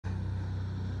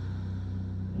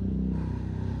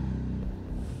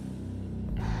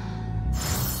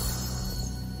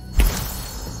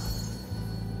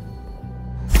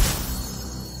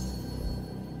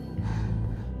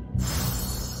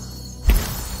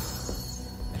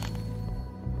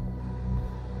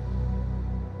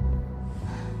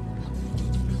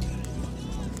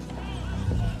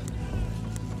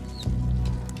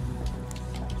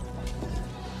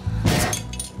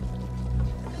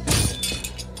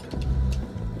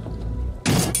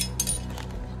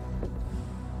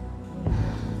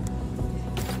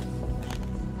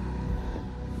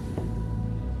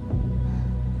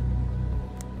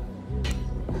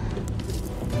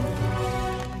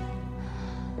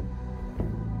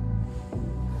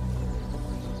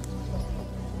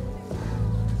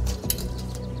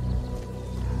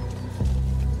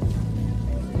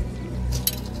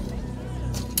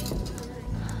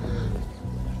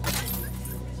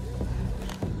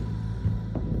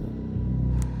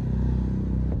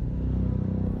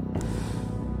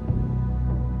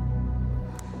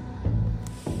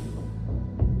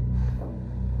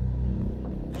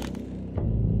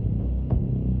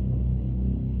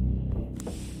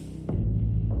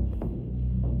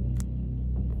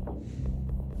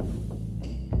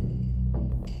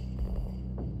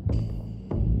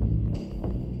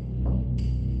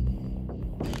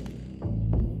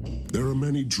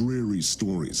many dreary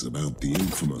stories about the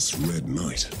infamous Red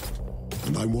Knight,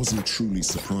 and I wasn't truly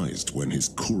surprised when his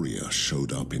courier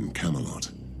showed up in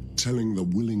Camelot, telling the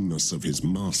willingness of his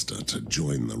master to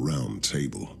join the Round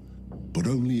Table, but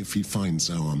only if he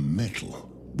finds our metal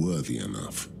worthy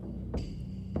enough.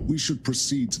 We should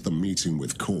proceed to the meeting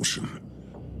with caution.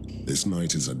 This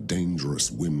knight is a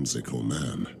dangerous, whimsical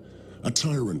man, a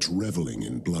tyrant reveling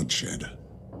in bloodshed,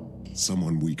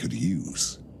 someone we could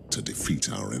use to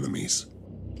defeat our enemies.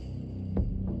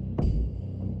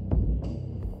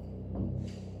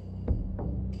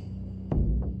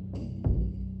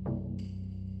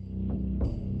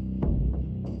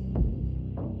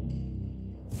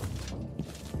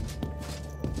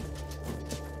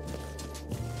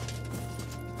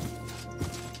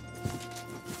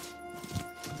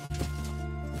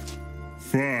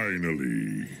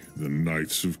 Finally, the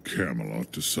Knights of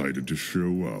Camelot decided to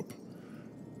show up.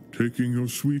 Taking your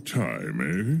sweet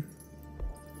time,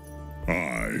 eh?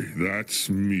 Aye, that's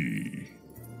me.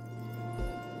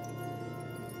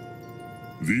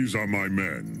 These are my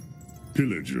men.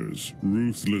 Pillagers,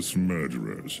 ruthless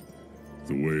murderers.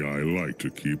 The way I like to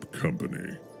keep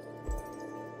company.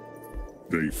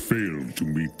 They failed to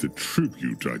meet the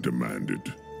tribute I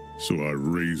demanded, so I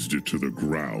razed it to the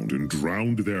ground and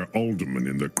drowned their alderman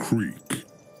in the creek.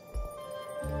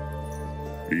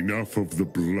 Enough of the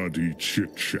bloody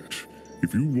chit-chat.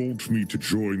 If you want me to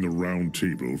join the Round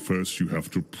Table, first you have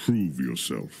to prove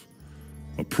yourself.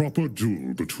 A proper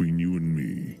duel between you and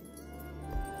me.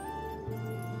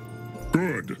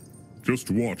 Good. Just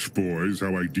watch, boys,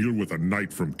 how I deal with a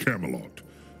knight from Camelot.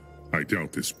 I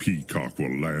doubt this peacock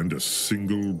will land a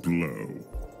single blow.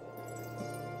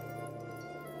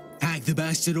 Hag the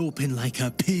bastard open like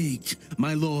a pig,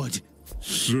 my lord.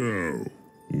 So,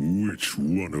 which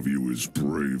one of you is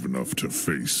brave enough to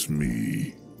face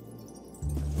me?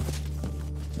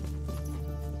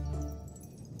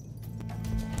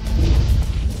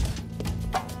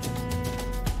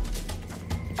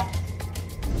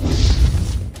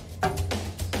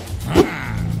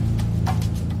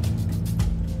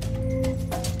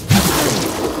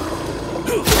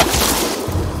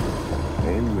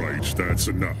 All right, that's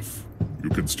enough. You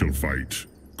can still fight.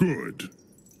 Good.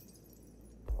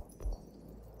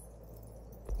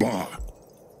 Bah!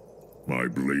 My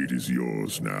blade is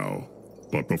yours now.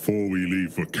 But before we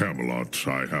leave for Camelot,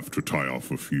 I have to tie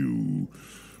off a few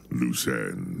loose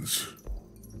ends.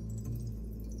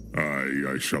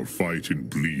 I shall fight and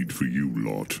bleed for you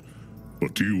lot.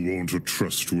 But do you want a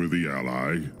trustworthy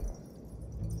ally?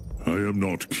 I am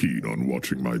not keen on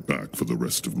watching my back for the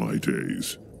rest of my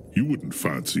days. You wouldn't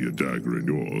fancy a dagger in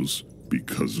yours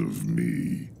because of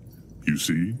me. You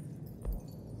see?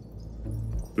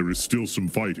 There is still some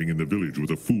fighting in the village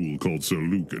with a fool called Sir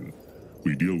Lucan.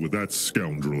 We deal with that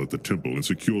scoundrel at the temple and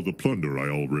secure the plunder I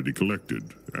already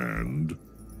collected. And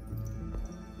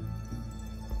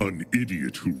an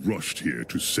idiot who rushed here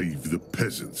to save the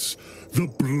peasants. The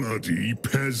bloody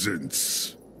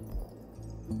peasants!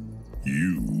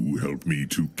 You helped me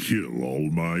to kill all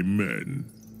my men.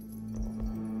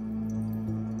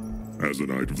 As a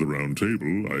Knight of the Round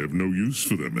Table, I have no use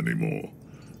for them anymore.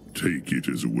 Take it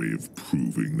as a way of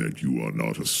proving that you are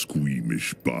not a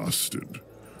squeamish bastard.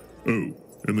 Oh,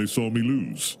 and they saw me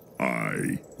lose.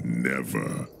 I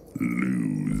never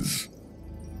lose.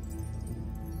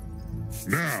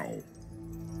 Now!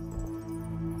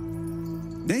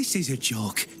 This is a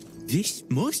joke. This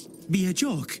must be a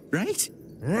joke, right?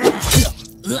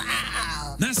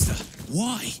 Master,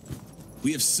 why?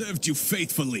 We have served you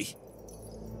faithfully.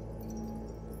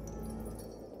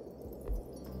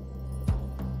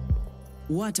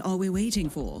 What are we waiting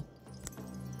for?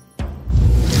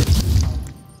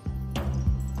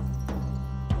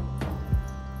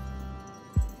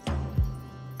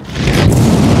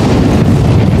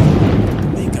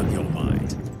 Make up your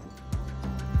mind.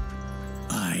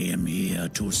 I am here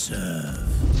to serve.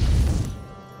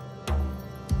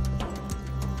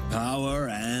 Power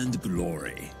and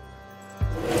glory.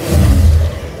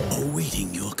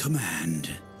 Awaiting your command.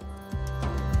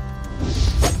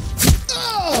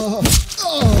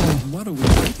 What are we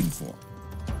waiting for?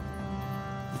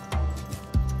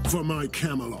 For my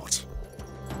Camelot.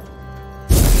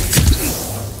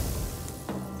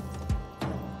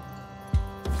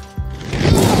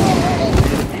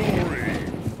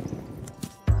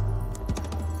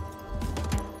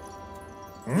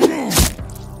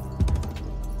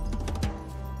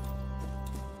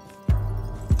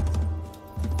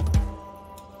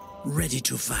 Ready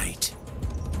to fight.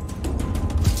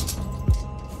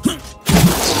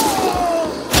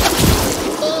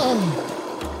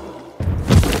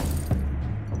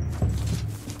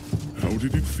 How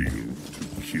did it feel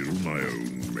to kill my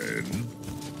own men?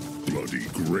 Bloody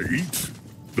great!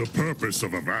 The purpose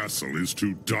of a vassal is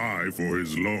to die for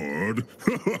his lord.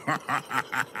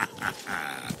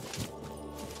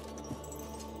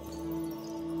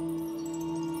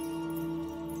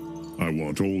 I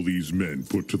want all these men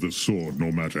put to the sword no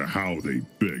matter how they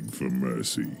beg for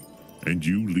mercy. And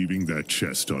you leaving that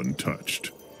chest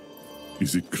untouched.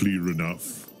 Is it clear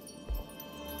enough?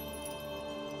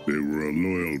 They were a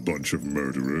loyal bunch of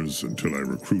murderers until I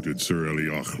recruited Sir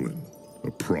Eliachlin,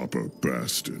 a proper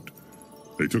bastard.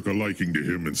 They took a liking to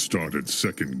him and started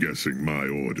second-guessing my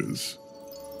orders.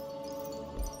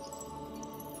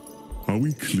 Are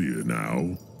we clear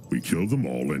now? We kill them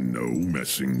all and no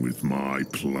messing with my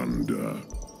plunder.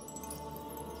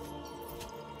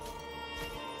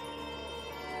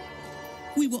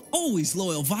 We were always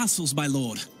loyal vassals, my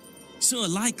lord. Sir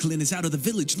Eliachlin is out of the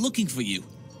village looking for you.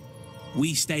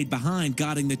 We stayed behind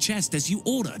guarding the chest as you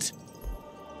ordered.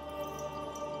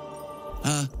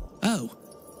 Oh.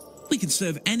 We can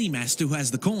serve any master who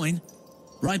has the coin.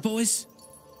 Right, boys?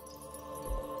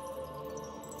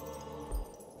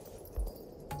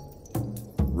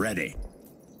 Ready.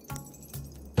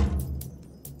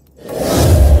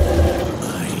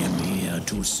 I am here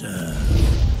to serve.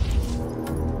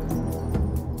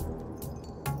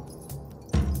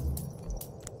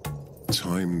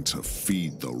 Time to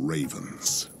feed the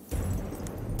ravens.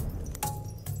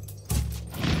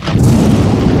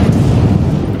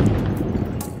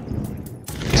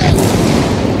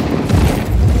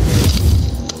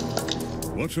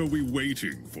 What are we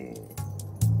waiting for?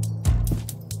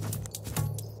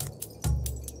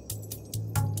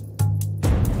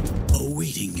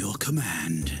 Awaiting your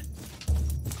command.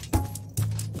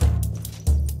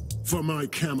 For my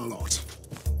Camelot.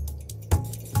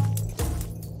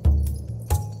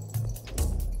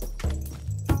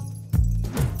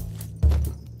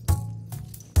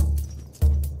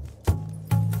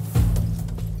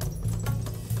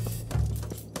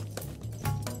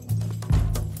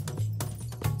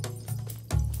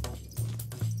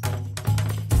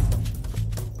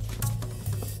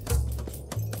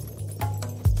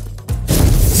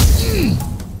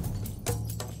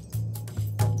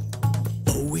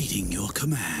 Awaiting your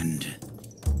command.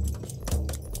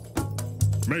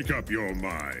 Make up your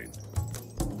mind.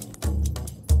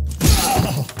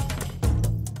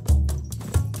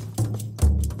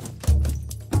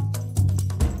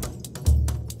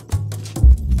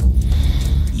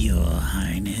 Your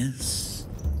Highness.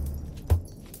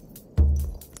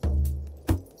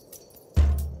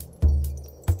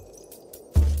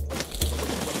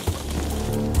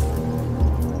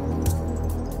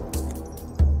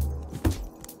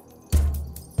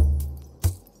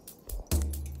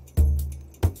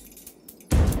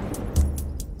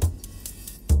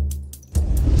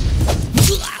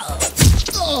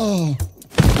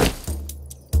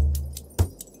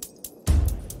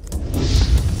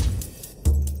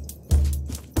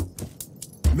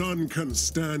 None can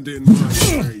stand in my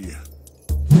way.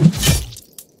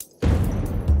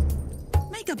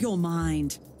 Make up your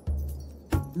mind.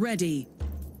 Ready.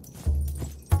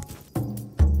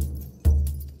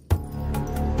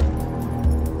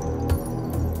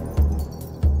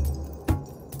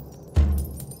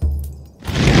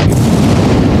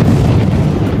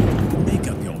 Make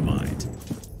up your mind.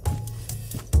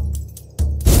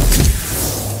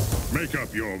 Make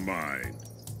up your mind.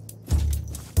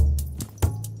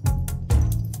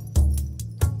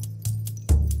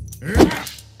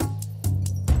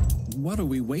 What are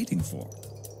we waiting for?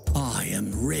 I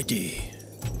am ready.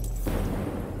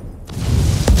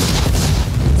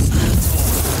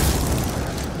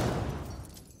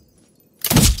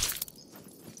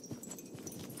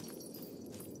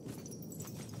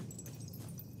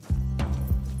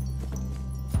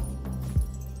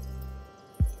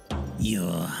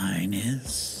 Your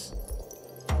Highness.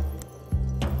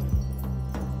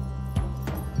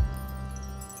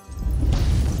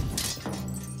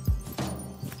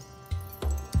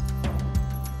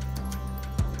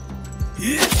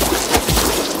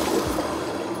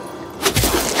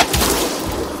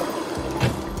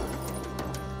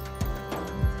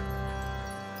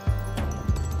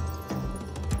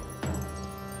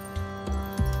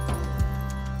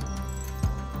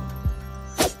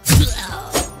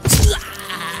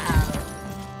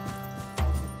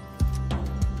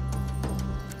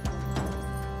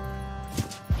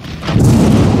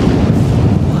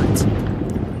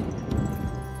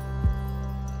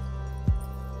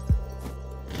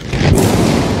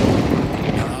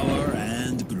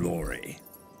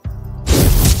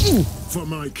 For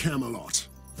my Camelot.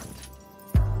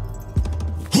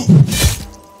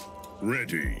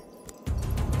 Ready.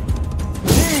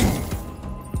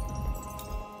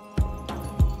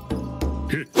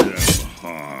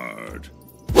 hard.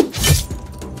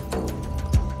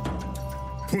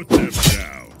 Put them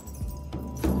down.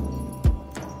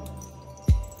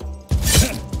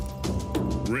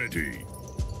 Ready.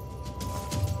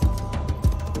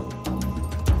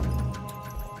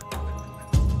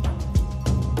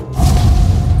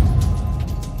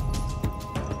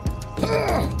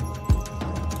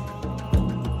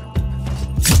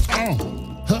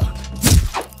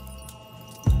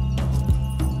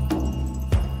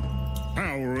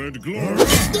 Power and glory.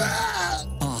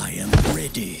 I am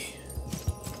ready.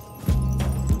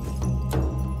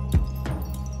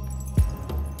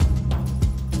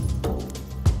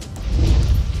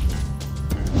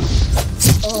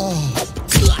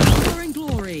 Power and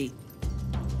glory.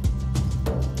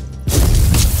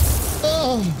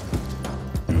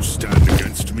 You stand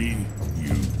against me,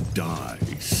 you die,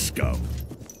 scum.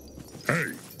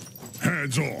 Hey,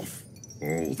 hands off.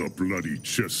 All the bloody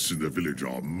chests in the village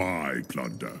are my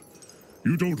plunder.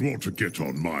 You don't want to get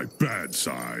on my bad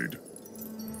side.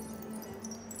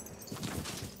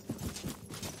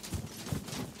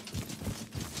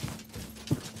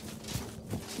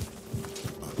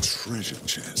 A treasure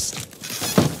chest.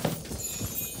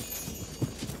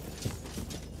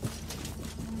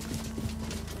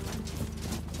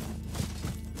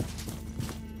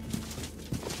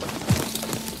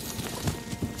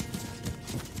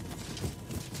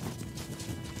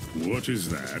 What is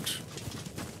that?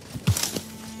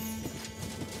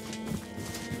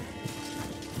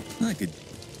 I could...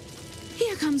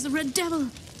 Here comes the Red Devil.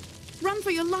 Run for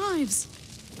your lives.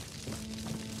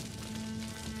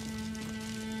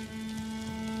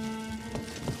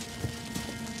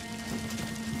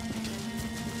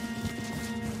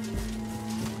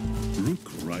 Look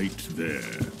right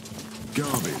there.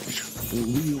 Garbage or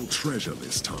real treasure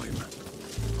this time?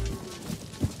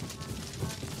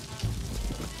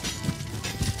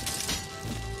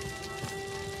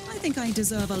 I think I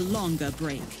deserve a longer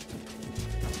break.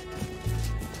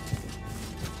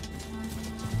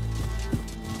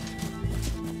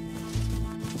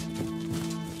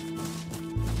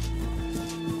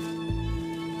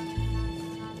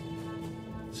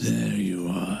 There you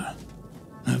are.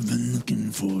 I've been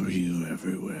looking for you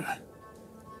everywhere.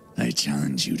 I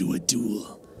challenge you to a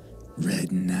duel,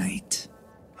 Red Knight.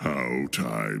 How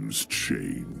times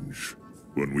change.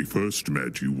 When we first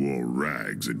met, you wore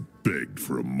rags and begged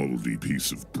for a moldy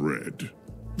piece of bread.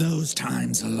 Those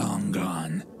times are long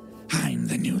gone. I'm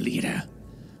the new leader.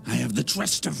 I have the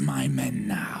trust of my men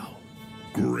now.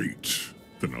 Great.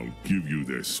 Then I'll give you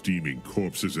their steaming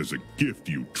corpses as a gift,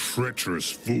 you treacherous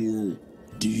fool.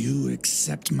 Do you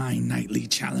accept my knightly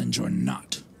challenge or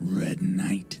not, Red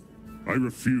Knight? I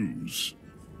refuse.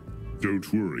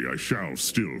 Don't worry, I shall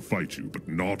still fight you, but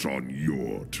not on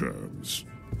your terms.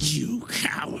 You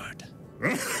coward!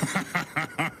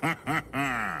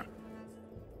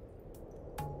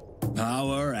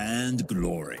 Power and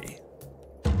glory.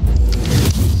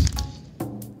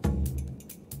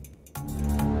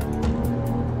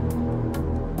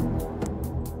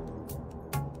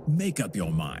 Make up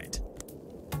your mind.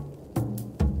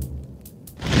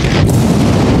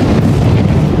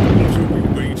 What are we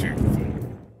waiting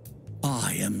for?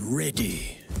 I am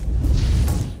ready.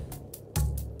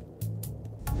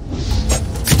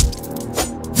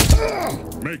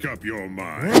 Make up your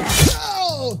mind.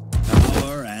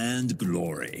 Power and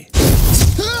glory.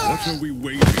 What are we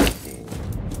waiting for?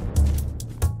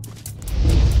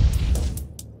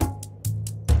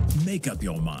 Make up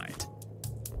your mind.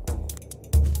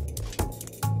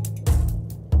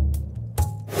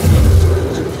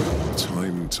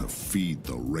 Time to feed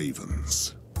the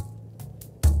ravens.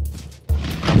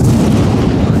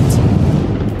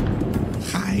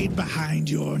 Hide behind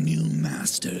your new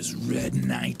masters, Red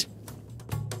Knight.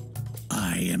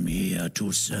 I am here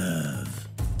to serve.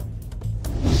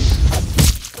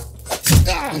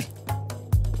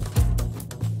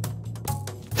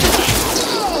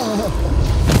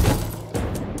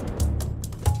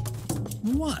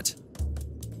 What?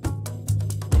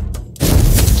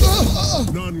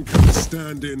 None can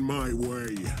stand in my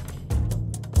way.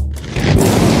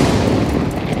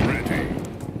 Ready.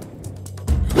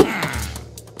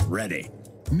 Ready.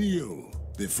 Kneel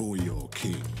before your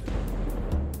king.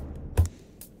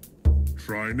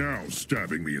 Try now,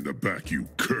 stabbing me in the back, you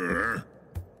cur.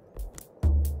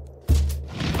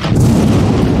 Power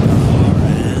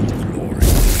and glory.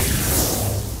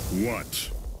 What?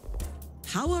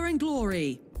 Power and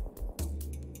glory.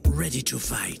 Ready to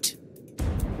fight.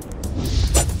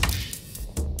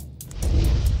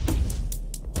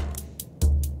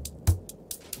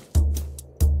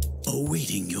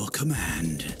 Awaiting your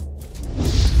command.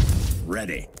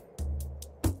 Ready.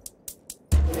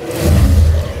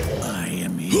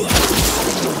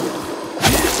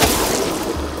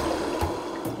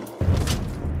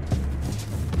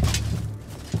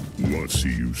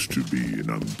 used to be an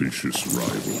ambitious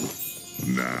rival.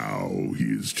 Now he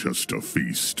is just a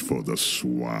feast for the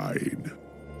swine.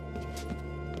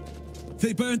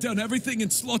 They burned down everything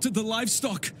and slaughtered the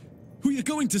livestock. We are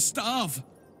going to starve.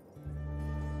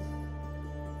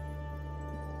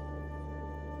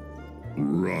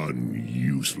 Run,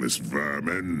 useless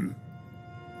vermin.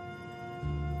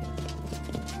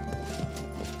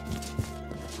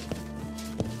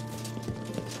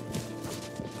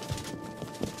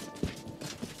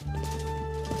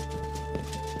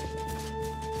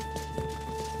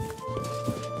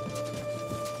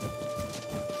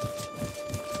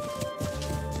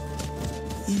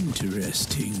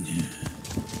 Interesting.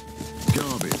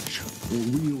 Garbage or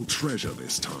real treasure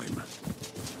this time?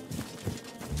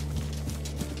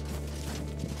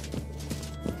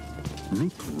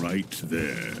 Look right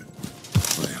there.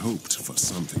 I hoped for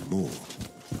something more.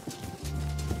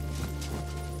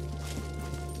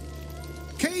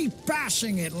 Keep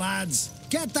bashing it, lads.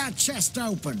 Get that chest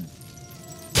open.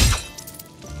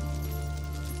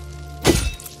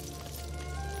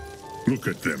 Look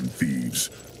at them thieves,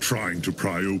 trying to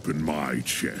pry open my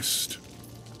chest.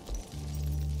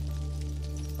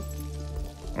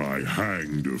 I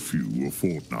hanged a few a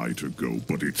fortnight ago,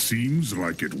 but it seems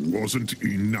like it wasn't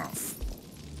enough.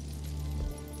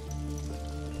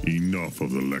 Enough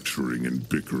of the lecturing and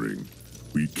bickering.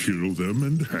 We kill them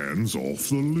and hands off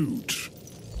the loot.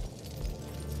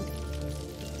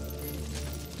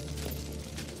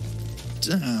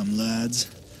 Damn, lads.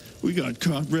 We got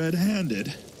caught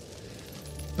red-handed.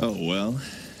 Oh well.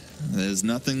 There's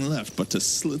nothing left but to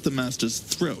slit the master's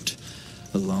throat,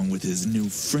 along with his new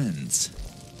friends.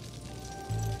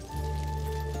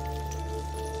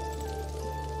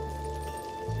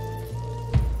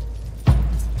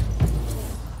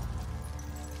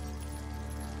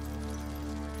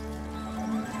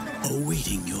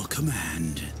 Awaiting your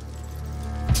command.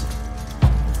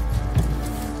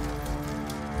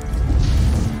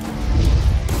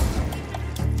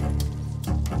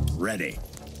 Ready.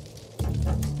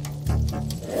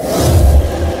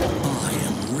 I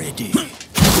am ready.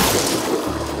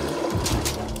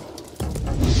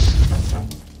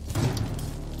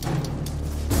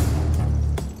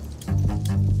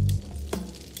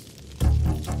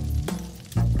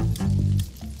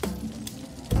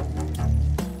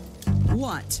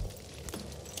 What?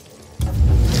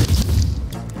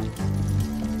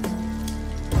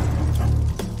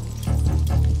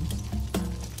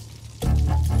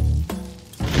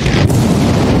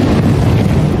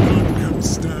 None can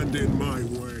stand in my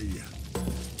way.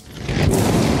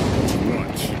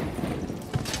 What?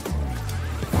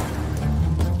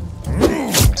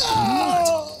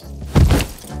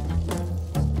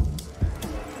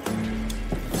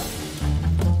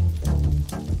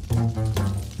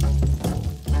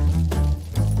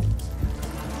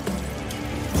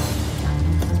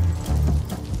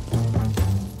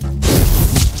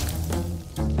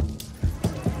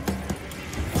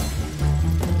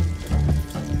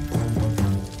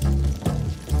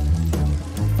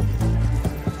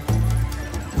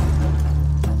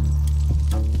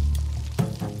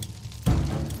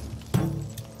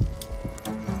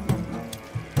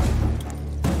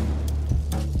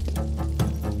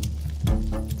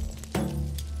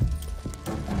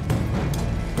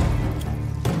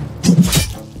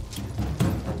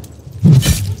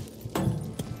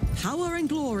 Power and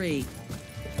glory.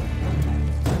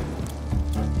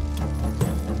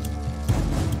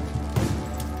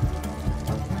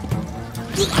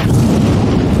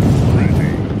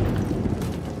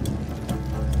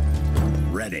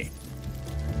 Ready.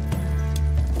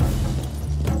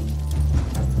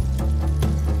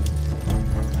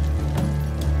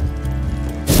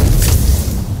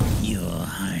 Your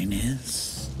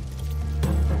Highness.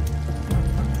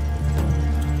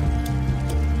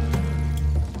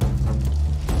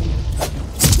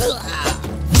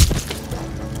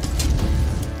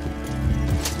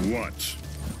 What?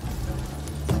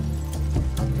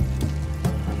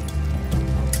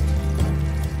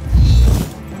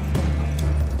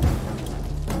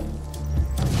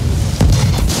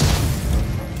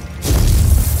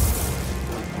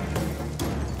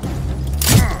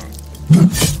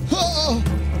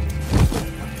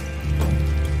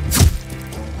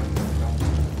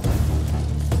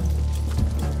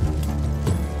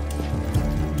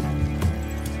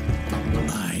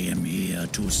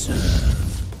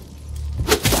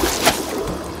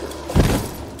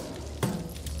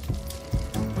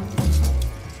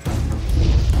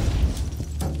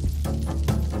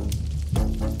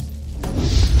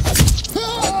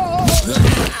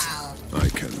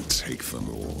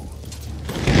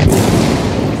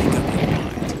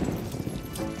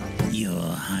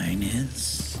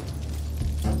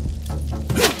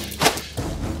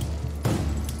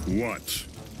 What?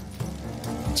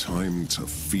 Time to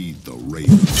feed the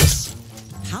ravens.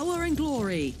 Power and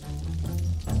glory.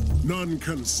 None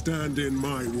can stand in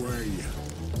my way.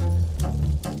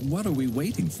 What are we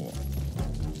waiting for?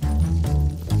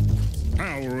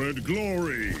 Power and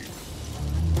glory!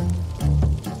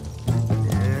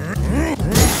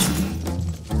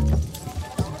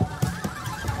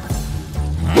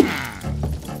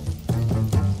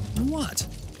 What?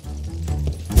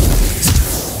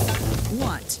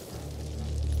 What?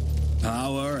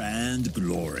 Power and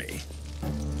glory.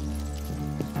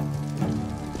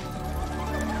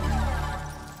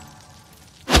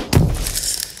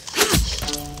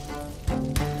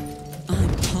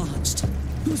 I'm parched.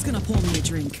 Who's gonna pour me a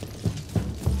drink?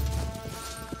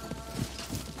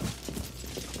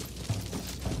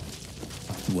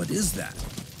 What is that?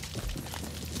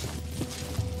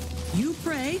 You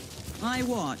pray, I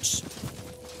watch.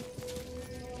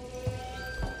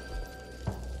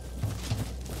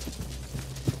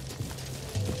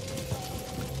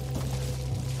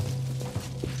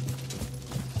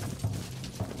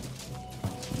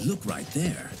 Look right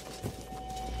there.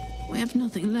 We have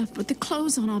nothing left but the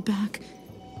clothes on our back.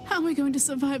 How are we going to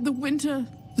survive the winter?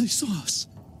 They saw us.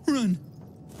 Run.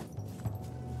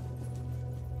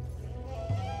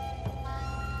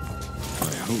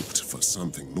 I hoped for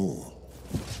something more.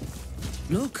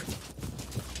 Look,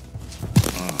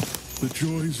 The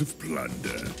joys of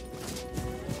plunder.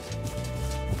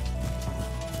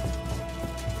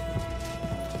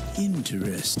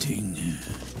 Interesting.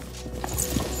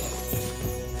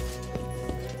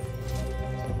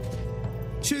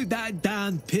 Shoot that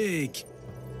damn pig!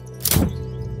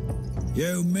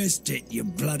 You missed it, you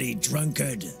bloody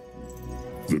drunkard.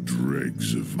 The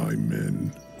dregs of my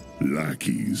men,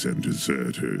 lackeys and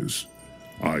deserters,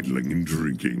 idling and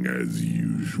drinking as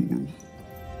usual.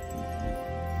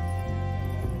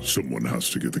 Someone has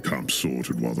to get the camp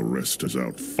sorted while the rest is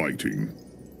out fighting.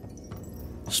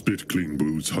 Spit clean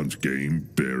boots, hunt game,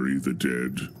 bury the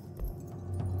dead.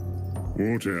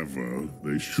 Whatever,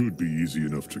 they should be easy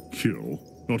enough to kill.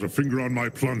 Not a finger on my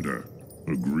plunder.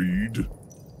 Agreed?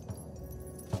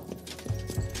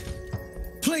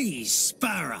 Please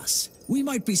spare us. We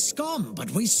might be scum, but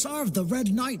we serve the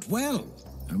Red Knight well.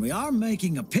 And we are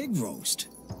making a pig roast.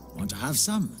 Want to have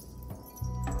some?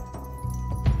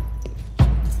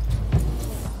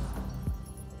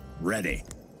 Ready.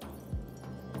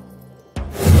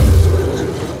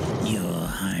 Your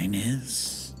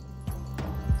Highness.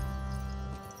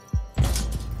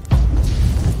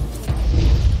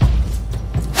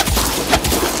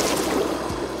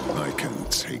 I can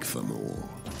take them all.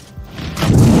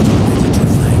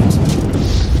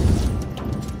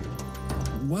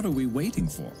 What are we waiting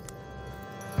for?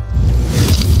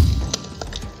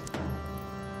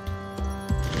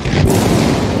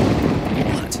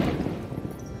 What?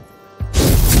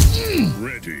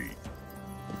 Ready.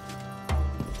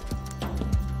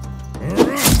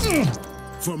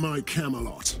 For my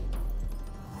Camelot.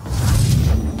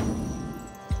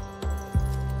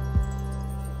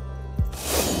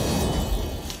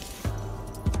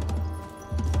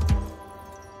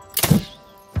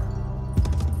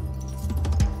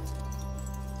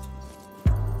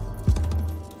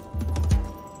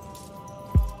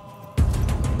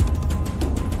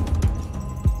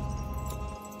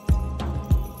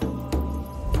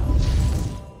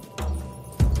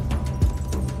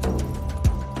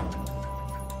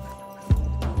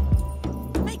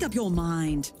 make up your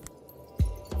mind.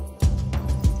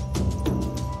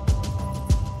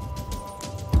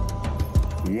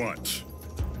 What?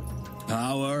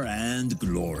 Power and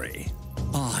glory.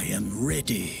 I am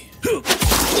ready.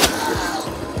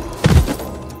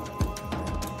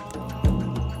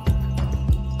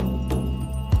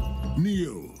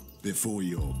 Kneel before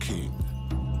your king.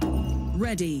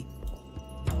 Ready.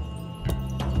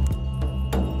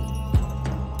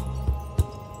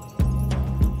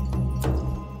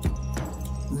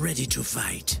 Ready to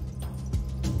fight.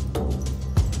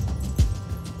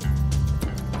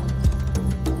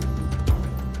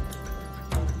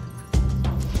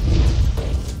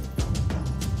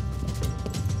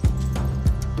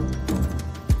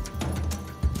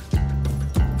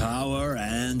 Power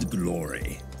and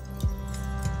glory.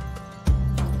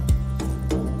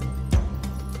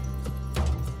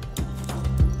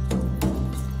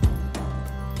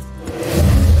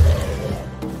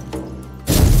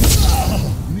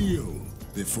 Kneel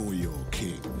before your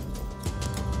king.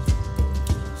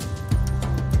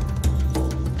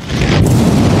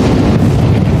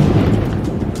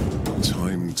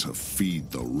 Time to feed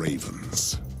the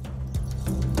ravens.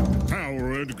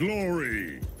 Power and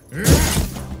glory!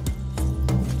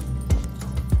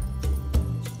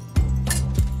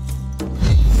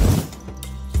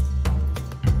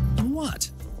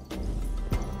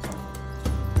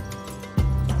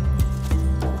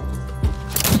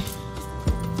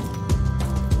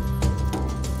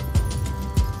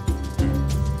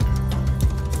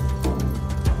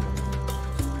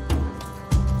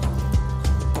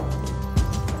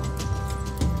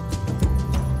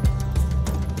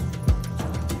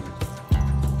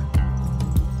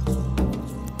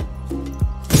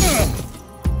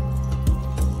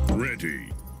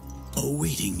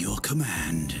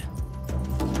 command.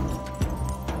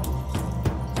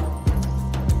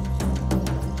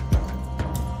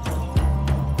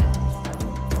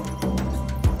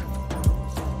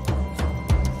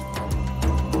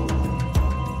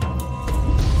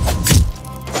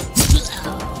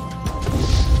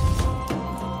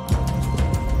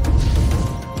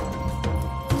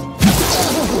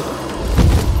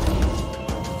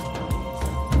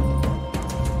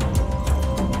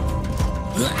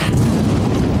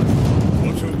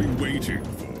 What are we waiting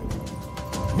for?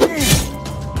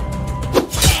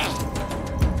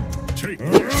 Take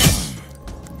this!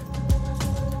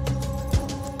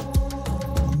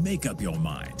 Make up your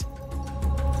mind.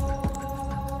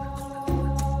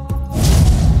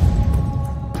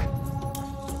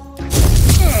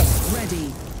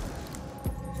 Ready.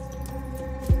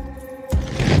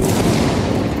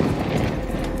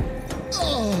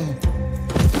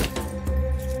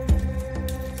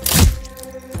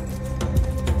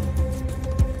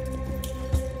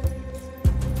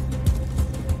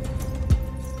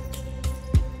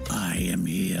 I am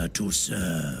here to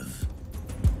serve.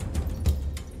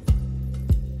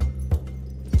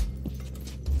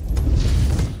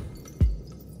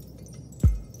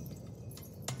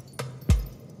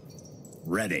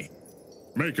 Ready.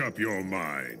 Make up your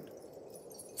mind.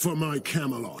 For my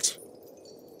Camelot.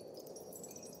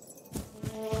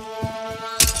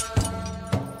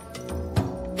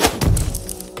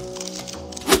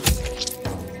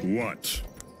 What?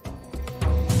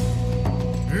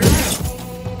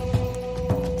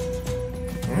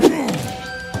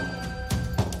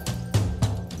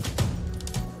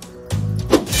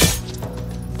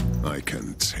 I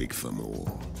can take them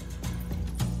all.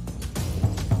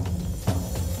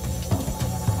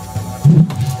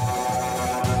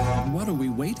 What are we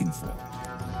waiting for?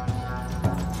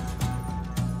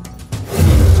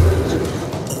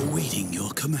 Awaiting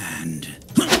your command.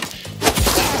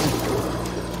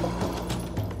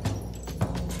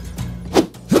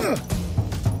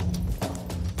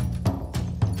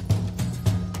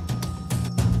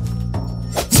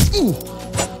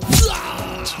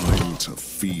 Time to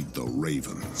feed the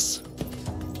ravens.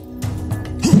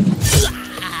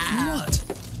 What?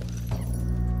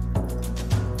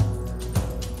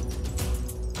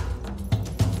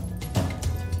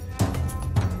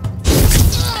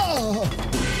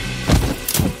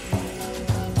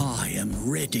 I am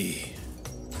ready.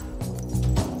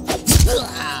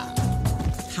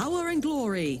 Power and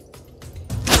glory.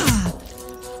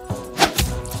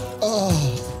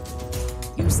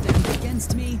 You stand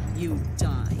against me, you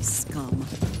die, scum.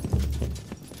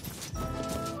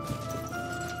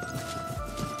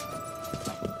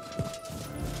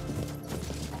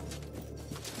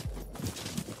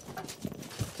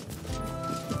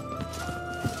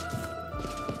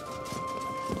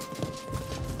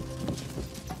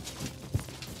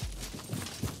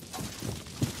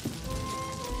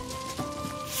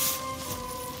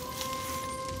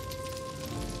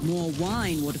 More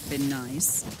wine would have been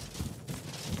nice.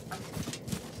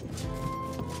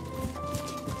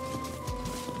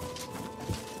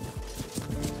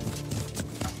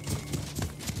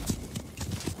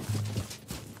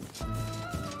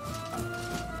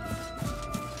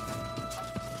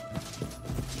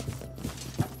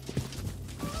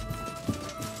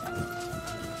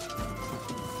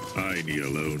 I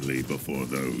kneel only before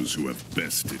those who have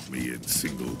bested me in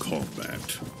single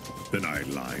combat. Then I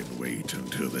lie in wait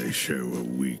until they show a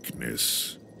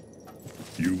weakness.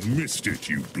 You missed it,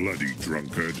 you bloody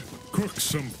drunkard. Cook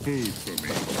some food for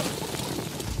me.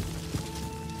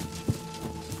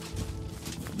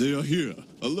 They are here.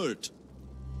 Alert.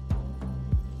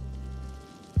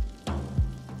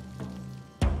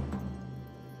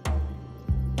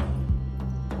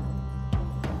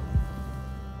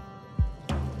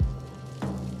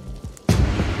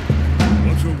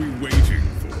 What are we waiting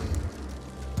for?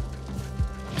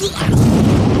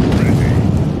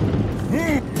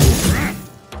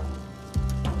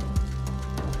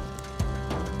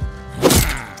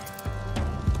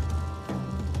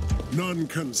 None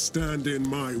can stand in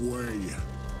my way.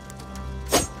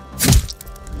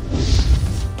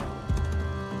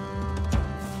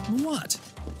 What?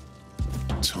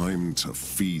 Time to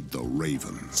feed the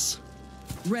ravens.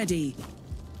 Ready.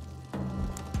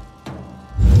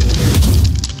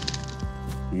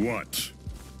 What?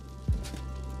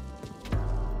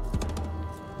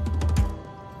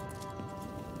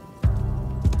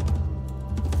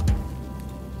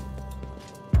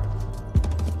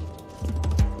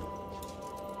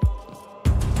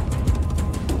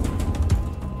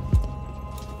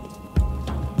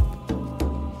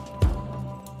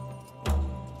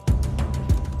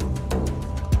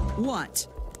 What?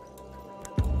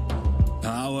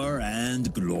 power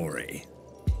and glory.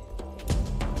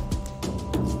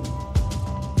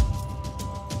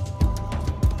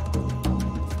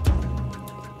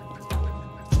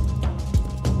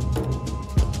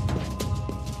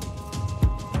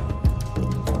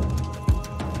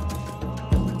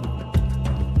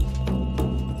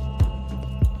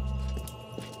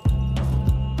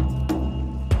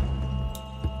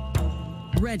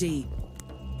 Ready.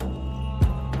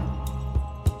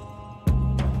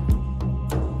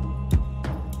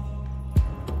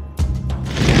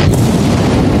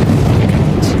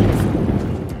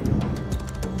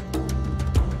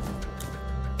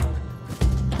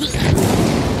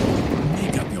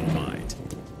 Make up your mind.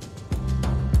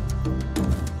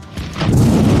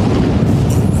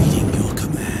 Awaiting your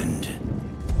command.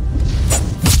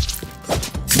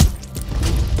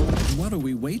 What are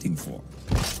we waiting for?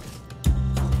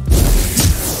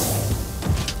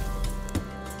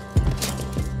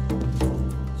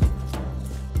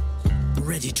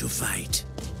 Ready to fight.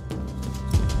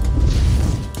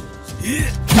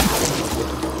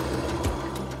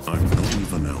 I'm not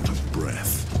even out of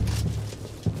breath.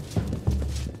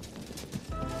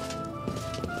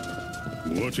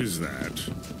 What is that?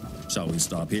 Shall we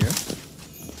stop here?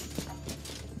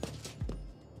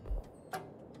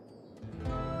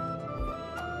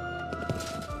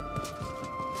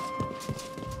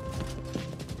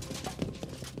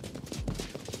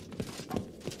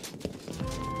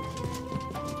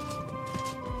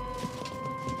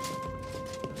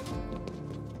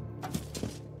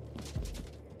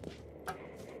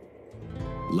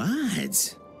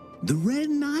 Lads, the Red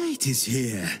Knight is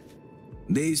here.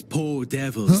 These poor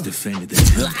devils defended the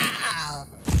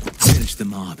temple. Finish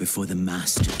them off before the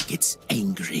master gets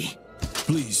angry.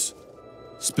 Please,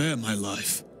 spare my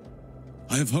life.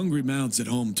 I have hungry mouths at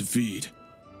home to feed.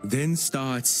 Then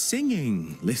start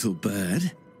singing, little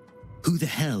bird. Who the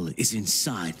hell is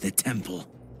inside the temple?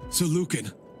 Sir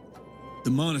Lucan,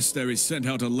 the monastery sent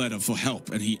out a letter for help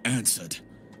and he answered.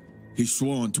 He's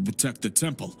sworn to protect the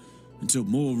temple until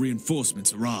more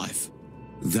reinforcements arrive.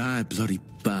 That bloody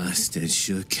bastard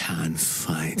sure can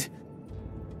fight.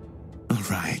 All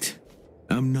right,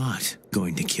 I'm not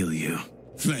going to kill you.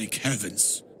 Thank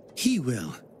heavens. He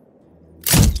will.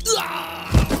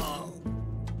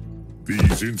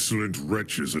 These insolent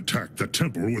wretches attacked the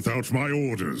temple without my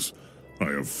orders.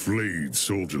 I have flayed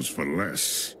soldiers for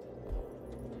less.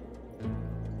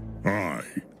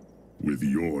 Aye, with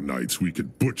your knights we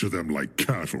could butcher them like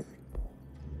cattle.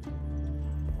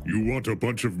 You want a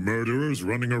bunch of murderers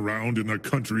running around in the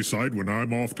countryside when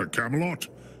I'm off to Camelot?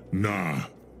 Nah.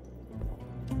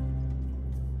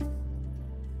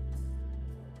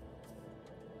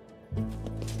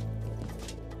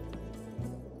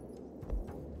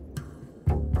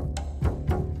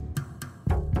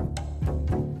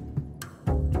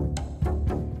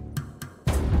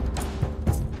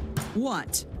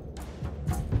 What?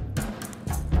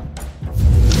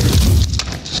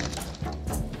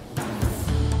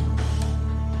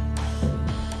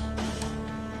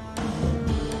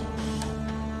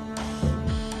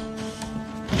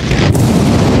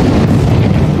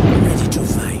 Ready to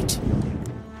fight.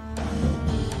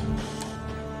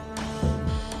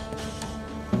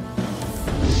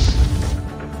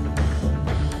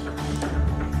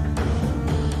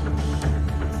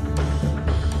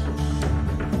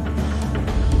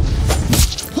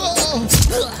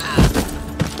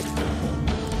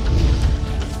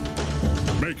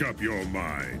 Make up your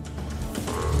mind.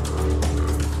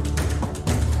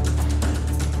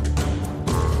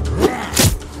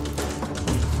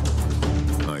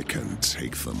 I can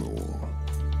take them all.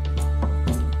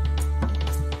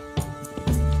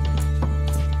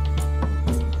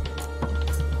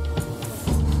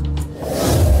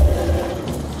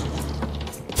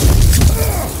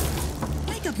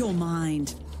 Make up your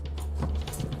mind.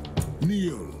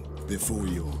 Kneel before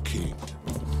your king.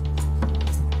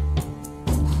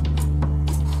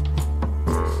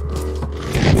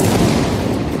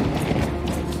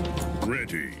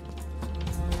 Ready.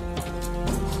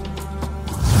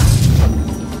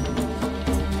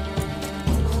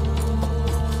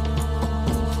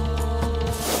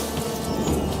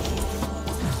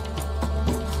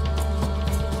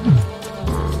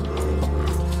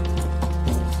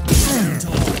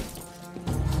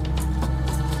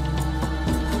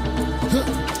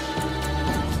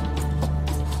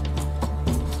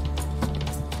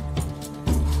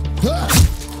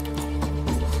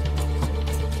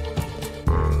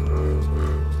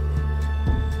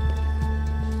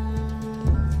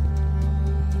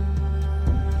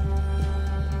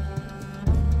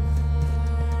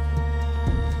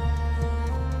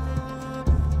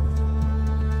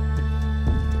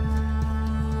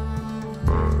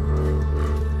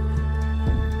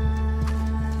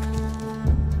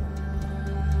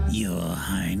 Your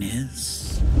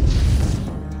Highness.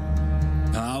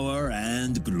 Power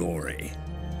and glory.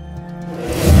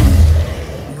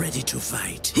 Ready to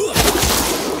fight.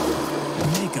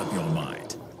 Make up your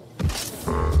mind.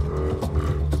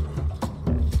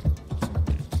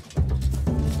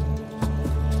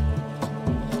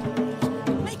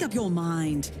 Make up your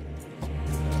mind.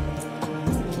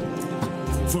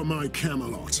 For my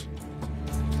Camelot.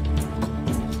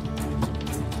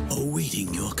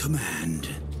 Awaiting your command.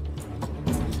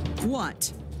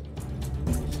 What?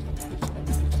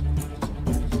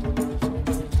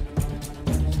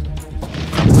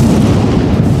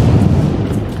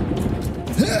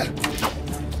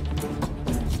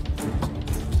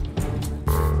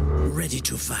 Ready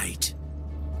to fight.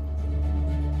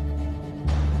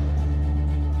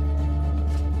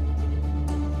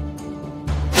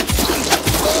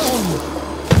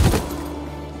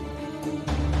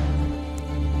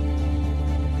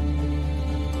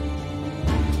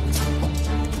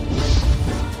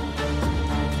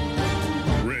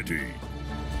 Ready.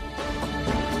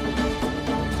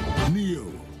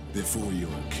 Kneel before your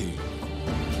king.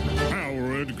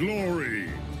 Power and glory.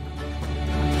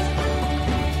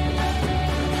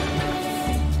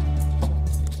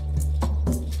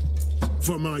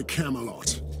 For my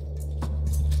Camelot.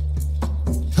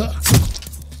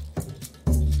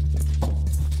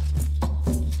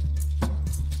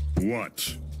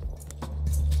 What?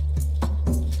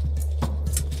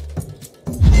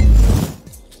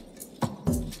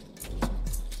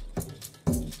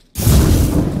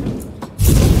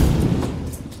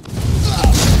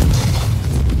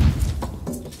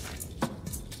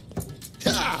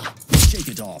 Shake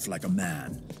it off like a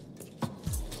man.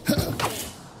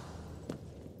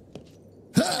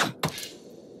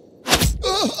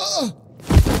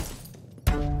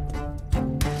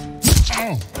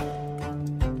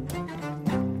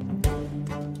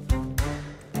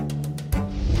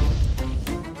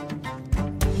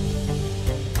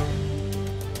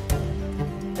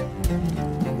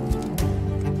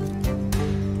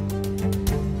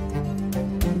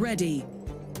 Ready.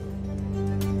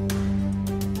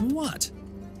 What?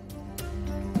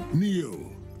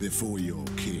 Kneel before your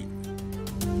king.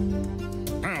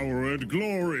 Power and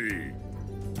glory.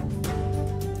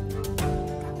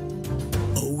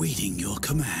 Awaiting your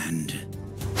command.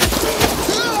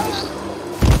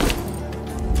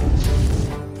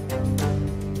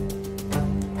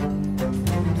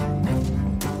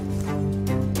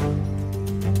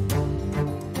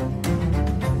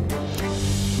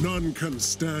 None can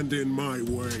stand in my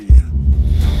way.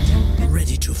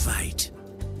 Ready to fight.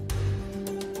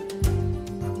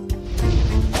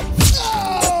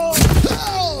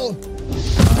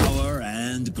 Power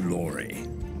and glory.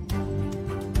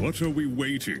 What are we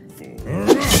waiting for?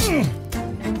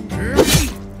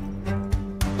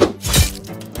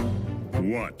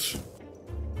 What?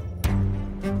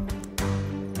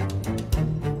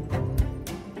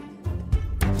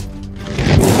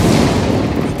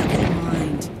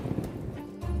 Mind.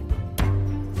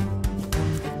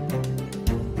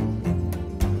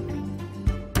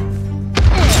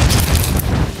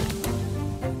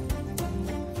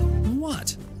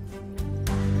 What?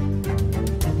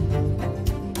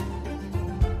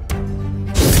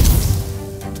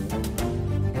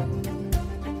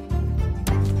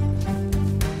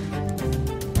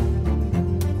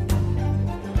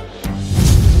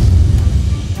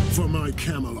 For my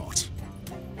Camelot.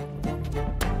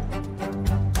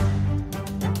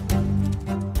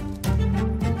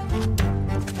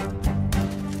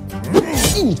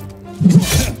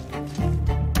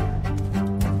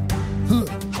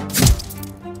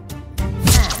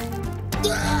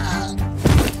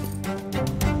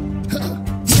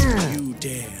 You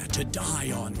dare to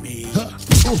die on me.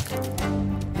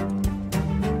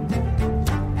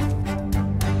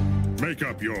 Make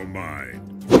up your mind.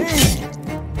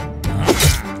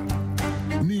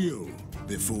 Kneel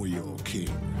before your king.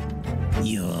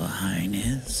 Your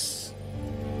Highness.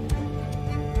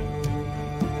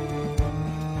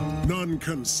 None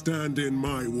can stand in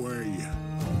my way.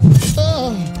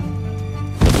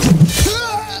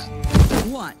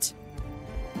 What?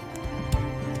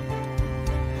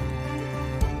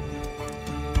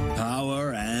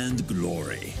 Power and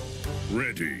glory.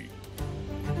 Ready.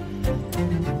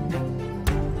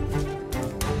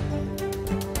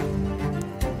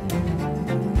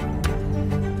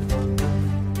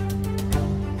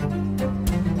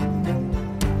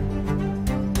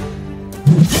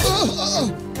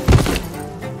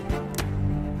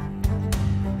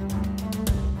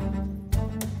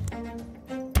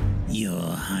 Your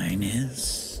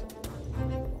Highness.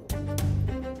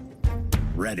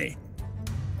 Ready.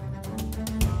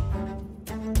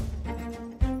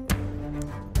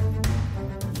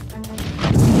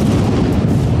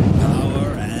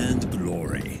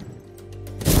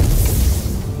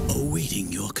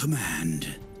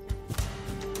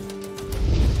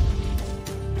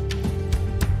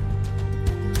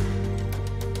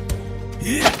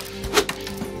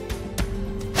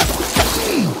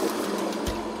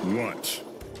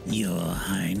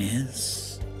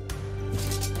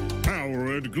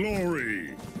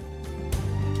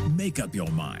 Make up your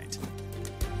mind.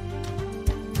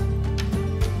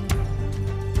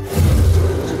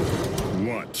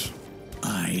 What?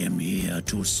 I am here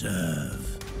to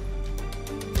serve.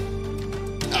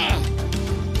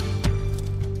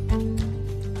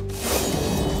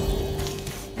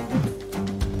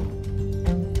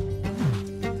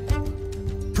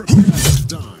 Prepare to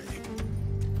die.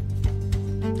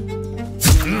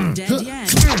 Not dead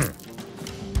yet.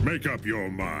 Make up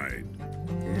your mind.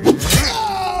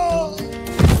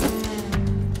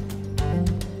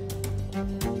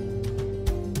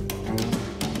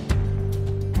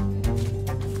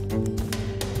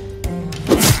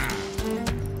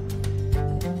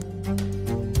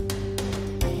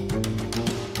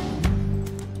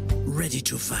 Ready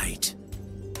to fight.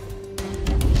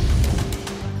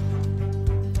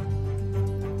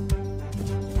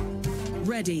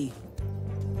 Ready.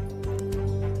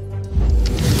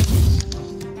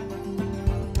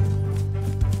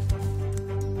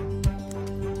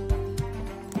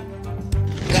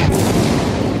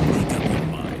 Make up your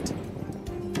mind.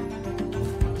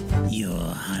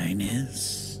 Your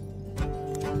Highness.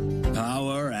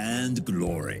 Power and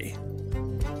glory.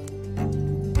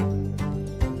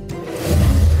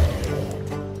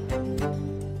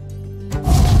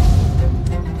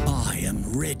 I am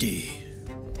ready.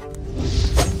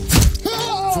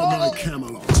 For my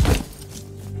Camelot.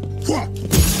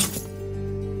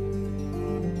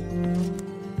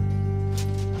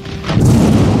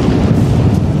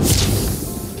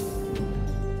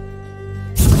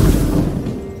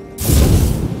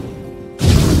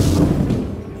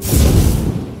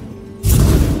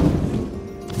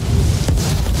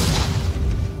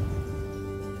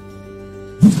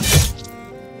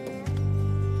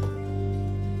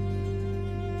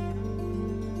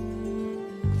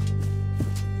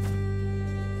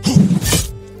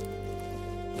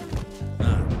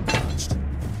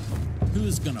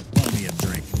 Who's gonna pour me a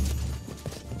drink?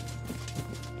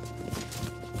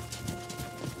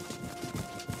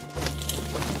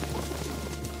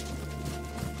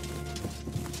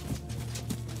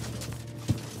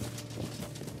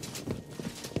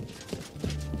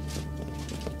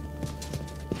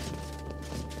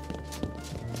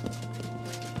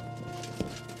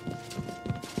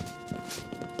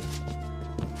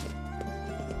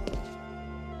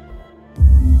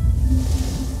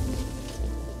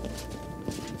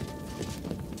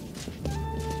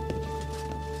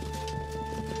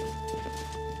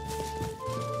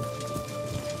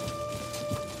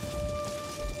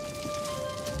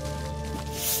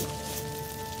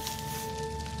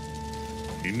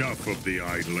 Enough of the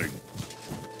idling.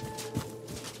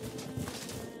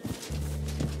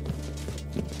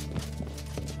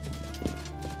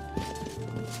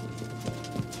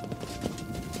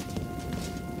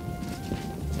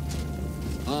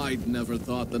 I'd never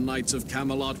thought the Knights of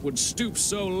Camelot would stoop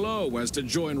so low as to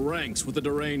join ranks with the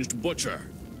deranged butcher.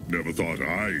 Never thought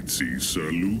I'd see Sir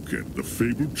Lucan, the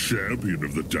fabled champion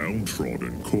of the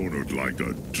downtrodden, cornered like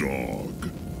a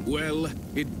dog. Well,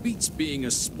 it beats being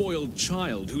a spoiled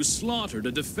child who slaughtered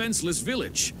a defenseless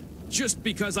village, just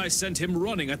because I sent him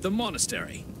running at the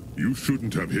monastery. You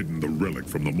shouldn't have hidden the relic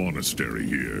from the monastery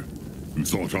here. You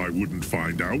thought I wouldn't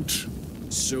find out?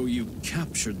 So you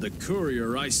captured the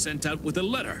courier I sent out with a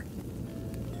letter.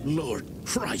 Lord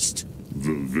Christ!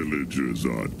 The villagers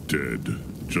are dead,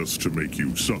 just to make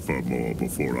you suffer more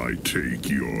before I take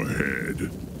your head.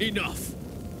 Enough!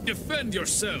 Defend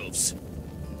yourselves!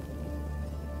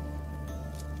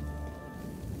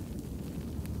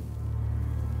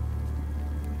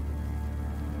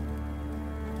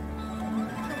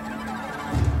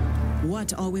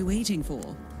 What are we waiting for?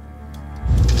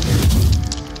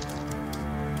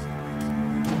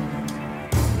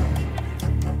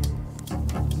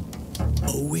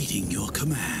 Awaiting your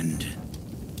command.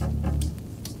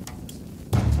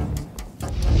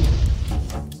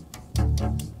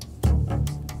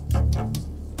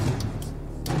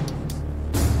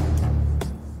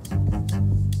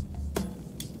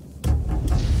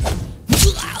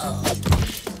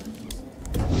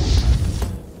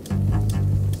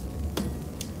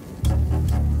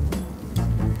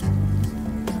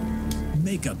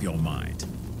 Make up your mind.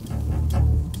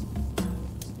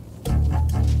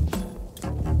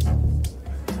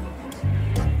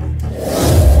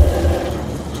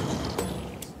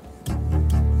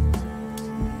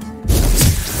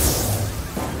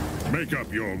 Make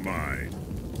up your mind.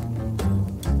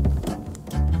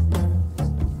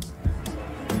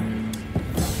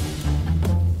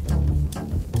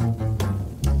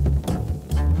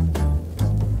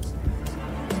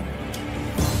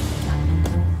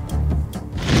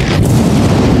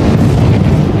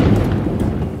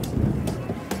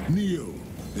 Kneel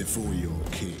before your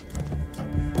king.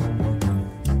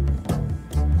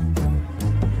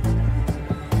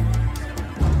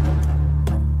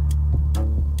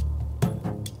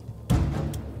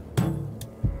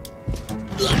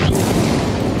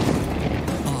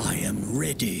 I am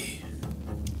ready.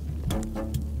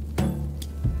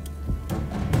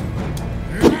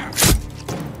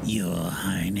 Your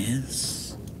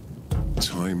Highness?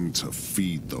 Time to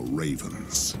feed the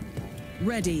ravens.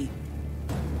 Ready.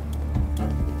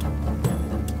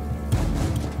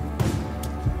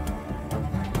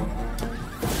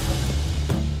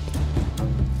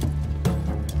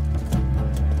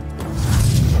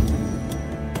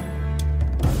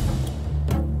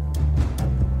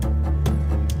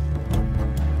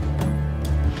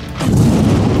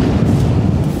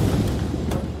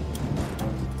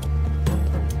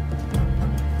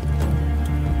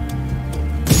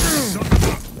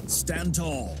 Stand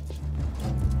tall.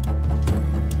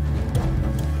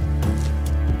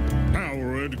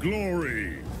 Power and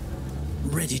glory!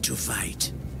 Ready to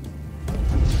fight.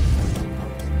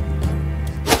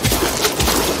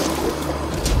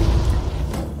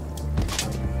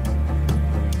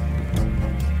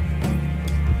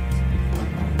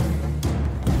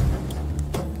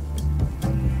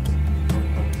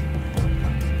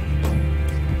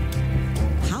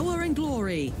 Power and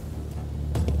glory.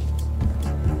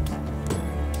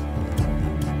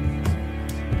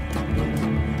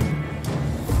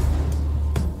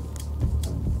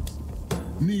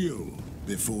 Kneel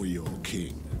before your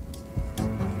king.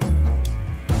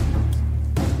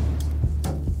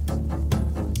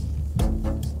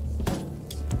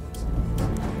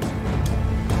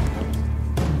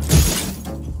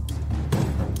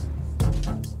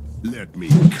 Let me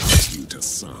cut you to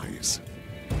size.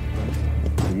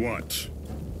 What?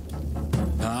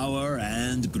 Power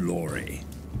and glory.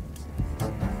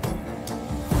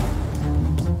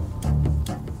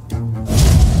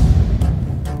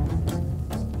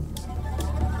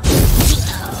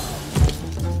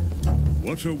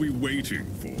 What are we waiting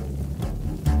for?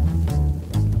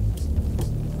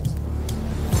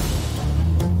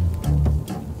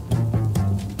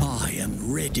 I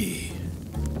am ready.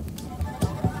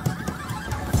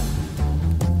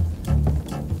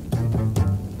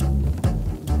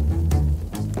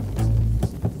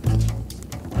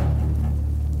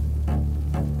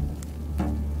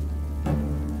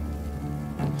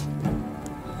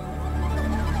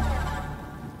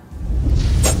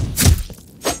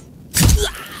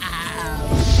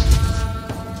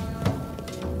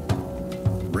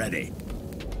 Ready.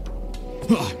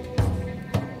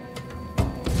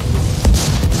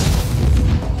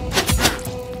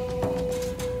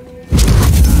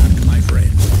 Attack, my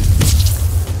friend.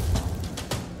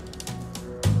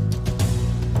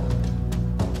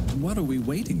 What are we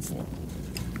waiting for?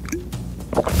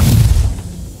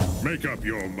 Make up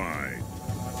your mind.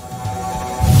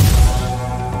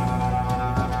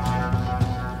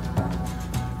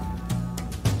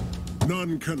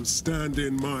 None can stand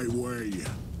in my way.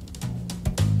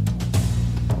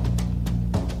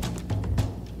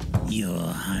 Your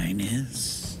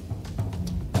Highness?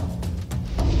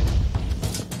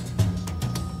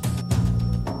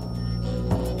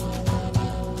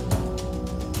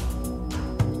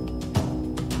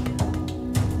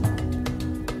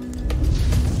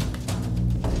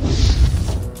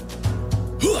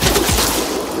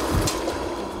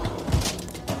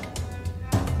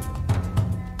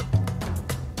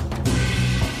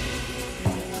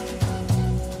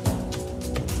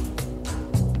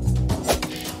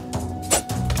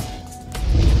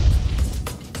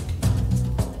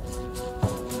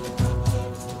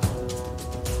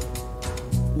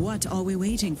 What are we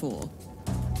waiting for?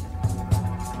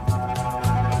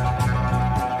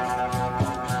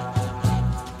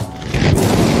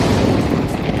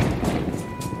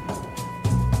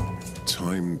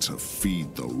 Time to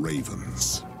feed the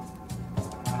ravens.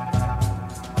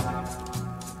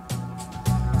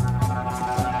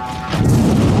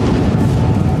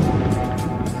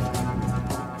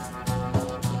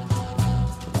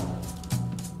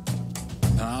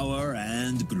 Power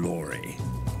and glory.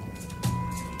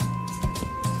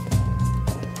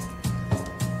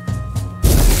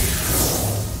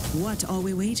 What are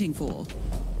we waiting for?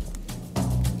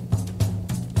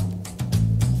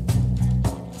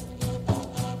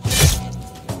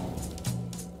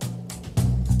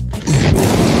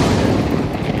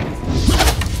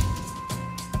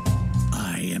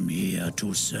 I am here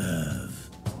to serve.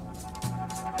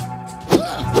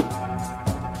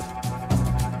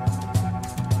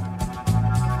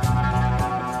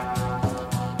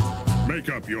 Make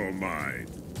up your mind.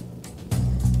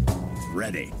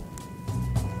 Ready.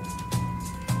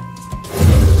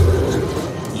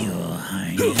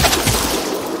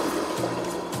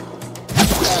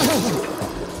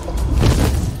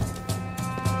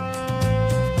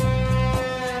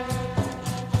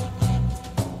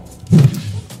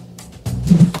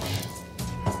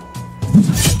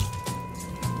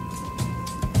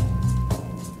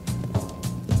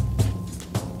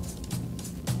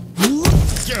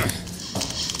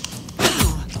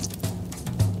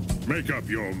 Make up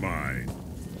your mind.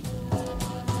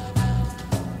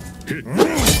 Hit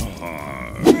hard.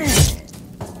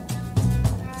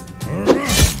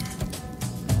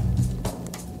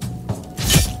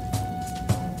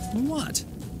 What?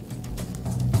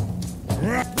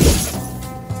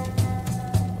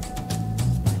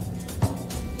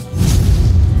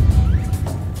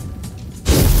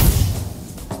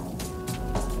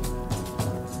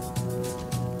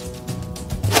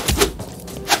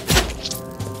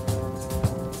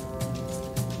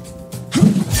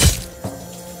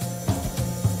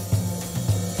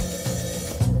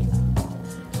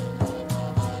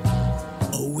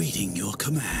 Awaiting your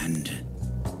command.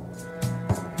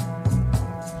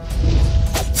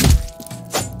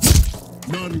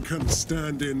 None can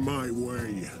stand in my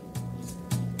way.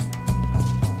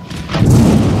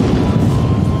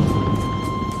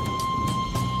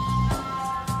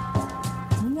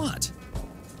 What?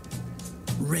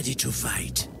 Ready to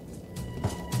fight.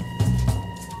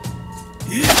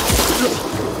 Make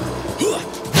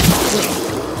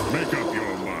up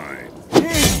your mind.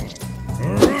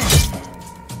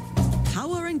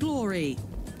 Power and glory.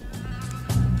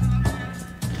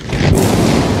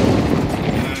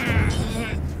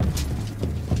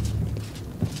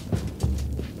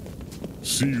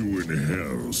 See you in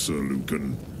hell, Sir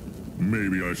Lucan.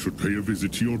 Maybe I should pay a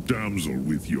visit to your damsel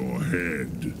with your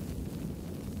head.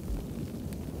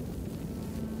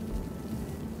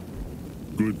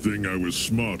 Good thing I was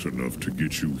smart enough to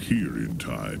get you here in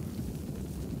time.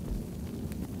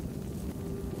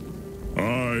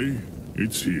 Aye,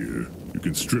 it's here. You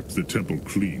can strip the temple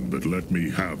clean, but let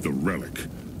me have the relic.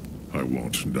 I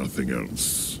want nothing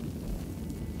else.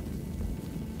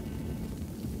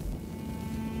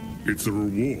 It's a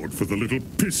reward for the little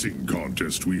pissing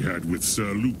contest we had with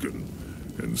Sir Lucan,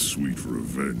 and sweet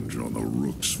revenge on the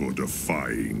rooks for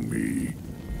defying me.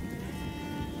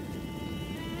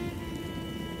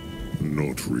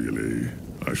 Not really.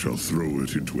 I shall throw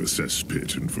it into a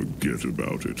cesspit and forget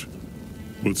about it.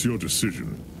 What's your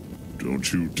decision?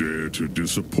 Don't you dare to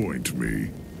disappoint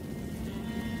me.